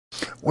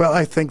Well,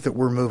 I think that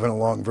we're moving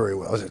along very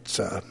well.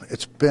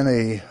 It's been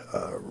a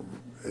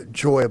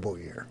enjoyable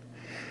year.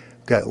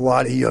 Got a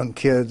lot of young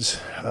kids.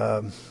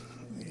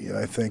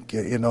 I think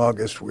in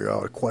August we were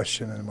all a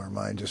question in our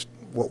mind just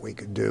what we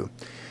could do.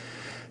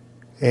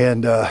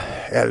 And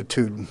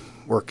attitude,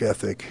 work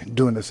ethic,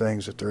 doing the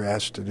things that they're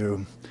asked to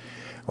do.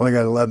 Only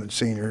got 11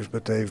 seniors,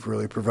 but they've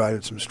really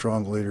provided some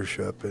strong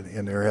leadership,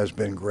 and there has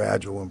been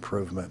gradual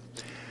improvement.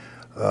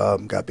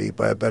 Got beat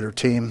by a better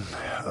team,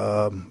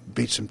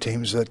 beat some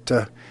teams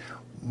that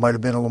might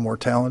have been a little more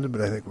talented,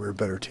 but I think we're a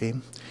better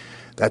team.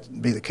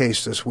 That'd be the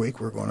case this week.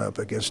 We're going up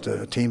against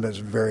a team that's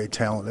very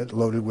talented,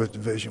 loaded with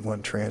Division I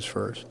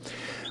transfers.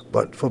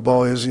 But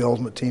football is the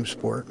ultimate team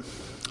sport,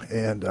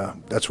 and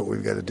that's what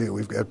we've got to do.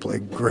 We've got to play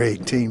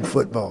great team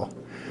football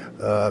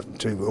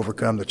to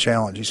overcome the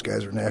challenge. These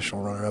guys were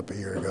national runner-up a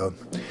year ago.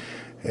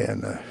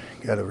 And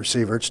got a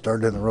receiver that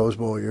started in the Rose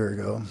Bowl a year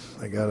ago.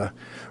 They got a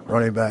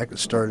running back that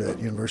started at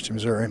University of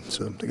Missouri.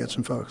 So they got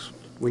some folks.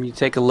 When you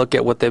take a look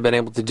at what they've been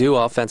able to do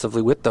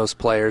offensively with those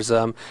players,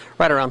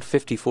 right around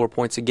 54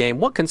 points a game,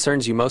 what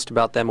concerns you most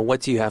about them, and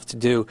what do you have to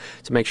do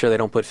to make sure they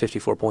don't put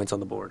 54 points on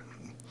the board?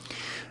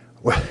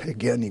 Well,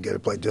 again, you got to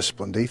play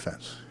disciplined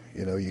defense.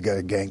 You got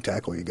to gang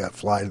tackle. You got to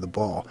fly to the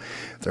ball.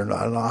 They're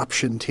not an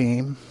option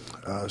team,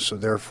 so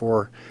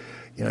therefore,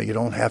 you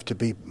don't have to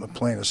be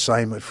playing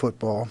assignment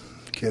football.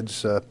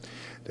 Kids,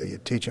 you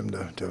teach them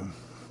to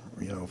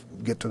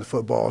get to the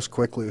football as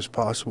quickly as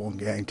possible and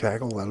gang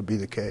tackle. That'll be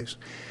the case.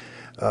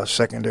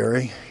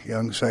 Secondary,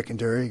 young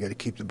secondary, you got to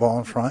keep the ball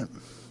in front.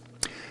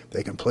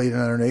 They can play it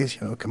underneath.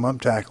 Come up,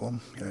 tackle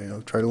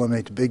them. Try to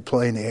eliminate the big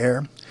play in the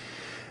air.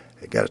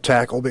 They got to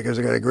tackle because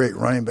they got a great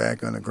running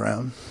back on the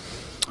ground,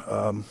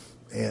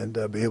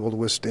 and be able to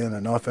withstand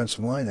an offensive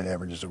line that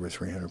averages over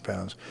 300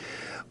 pounds.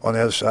 On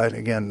the other side,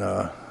 again,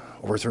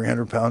 over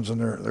 300 pounds on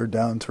their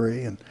down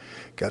three, and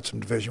got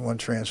some Division I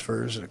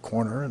transfers at a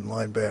corner and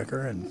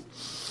linebacker, and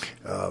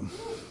going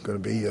to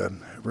be a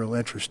real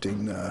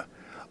interesting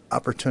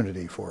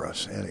opportunity for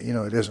us. And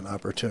it is an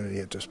opportunity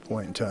at this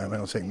point in time. I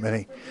don't think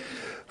many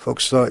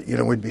folks thought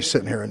we'd be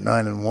sitting here at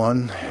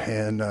 9-1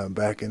 and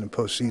back in the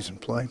postseason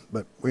play,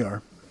 but we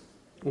are.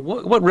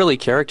 What really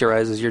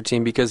characterizes your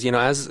team? Because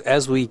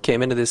as we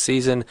came into this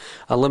season,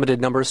 a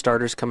limited number of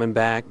starters coming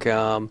back.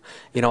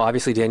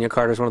 Obviously Daniel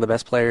Carter is one of the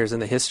best players in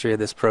the history of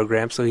this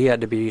program, so he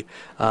had to be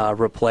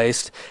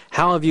replaced.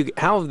 How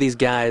have these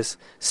guys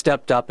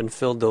stepped up and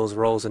filled those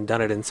roles and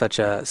done it in such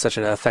an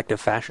effective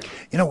fashion?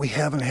 We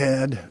haven't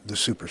had the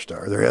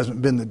superstar. There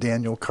hasn't been the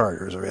Daniel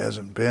Carters. There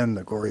hasn't been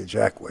the Gory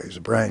Jackways, the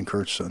Brian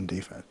Kurtz on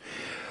defense.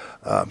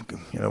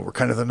 We're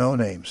kind of the no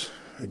names.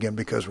 Again,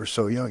 because we're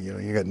so young,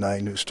 you got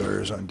 9 new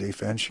starters on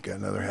defense. You got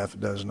another half a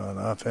dozen on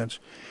offense.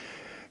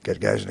 Got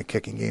guys in the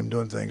kicking game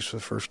doing things for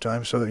the first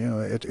time. So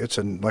it's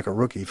like a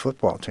rookie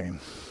football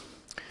team,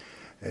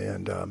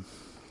 and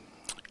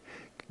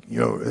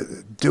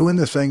doing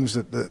the things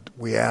that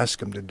we ask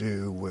them to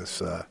do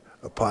with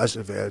a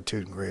positive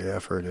attitude and great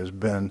effort has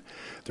been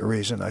the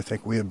reason I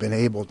think we have been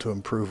able to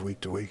improve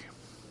week to week.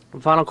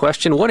 Final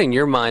question, what in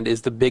your mind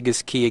is the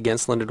biggest key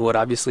against Lindenwood?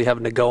 Obviously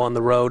having to go on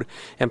the road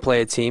and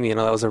play a team,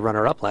 that was a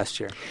runner-up last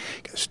year.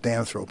 You got to stand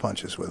and throw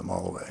punches with them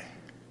all the way.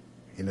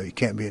 You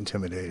can't be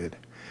intimidated.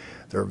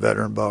 They're a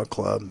veteran ball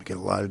club. Get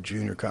a lot of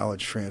junior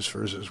college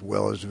transfers as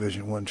well as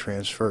Division I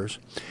transfers.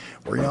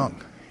 We're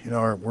young. We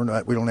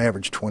don't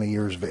average 20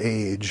 years of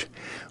age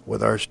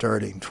with our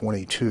starting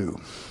 22.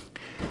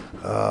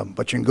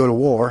 But you can go to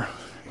war.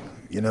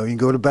 You can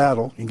go to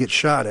battle, you can get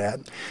shot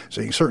at,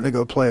 so you can certainly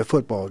go play a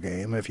football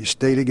game. If you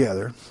stay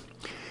together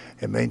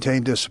and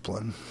maintain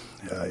discipline,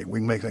 we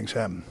can make things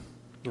happen.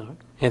 All right.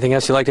 Anything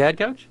else you'd like to add,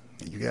 Coach?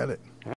 You got it.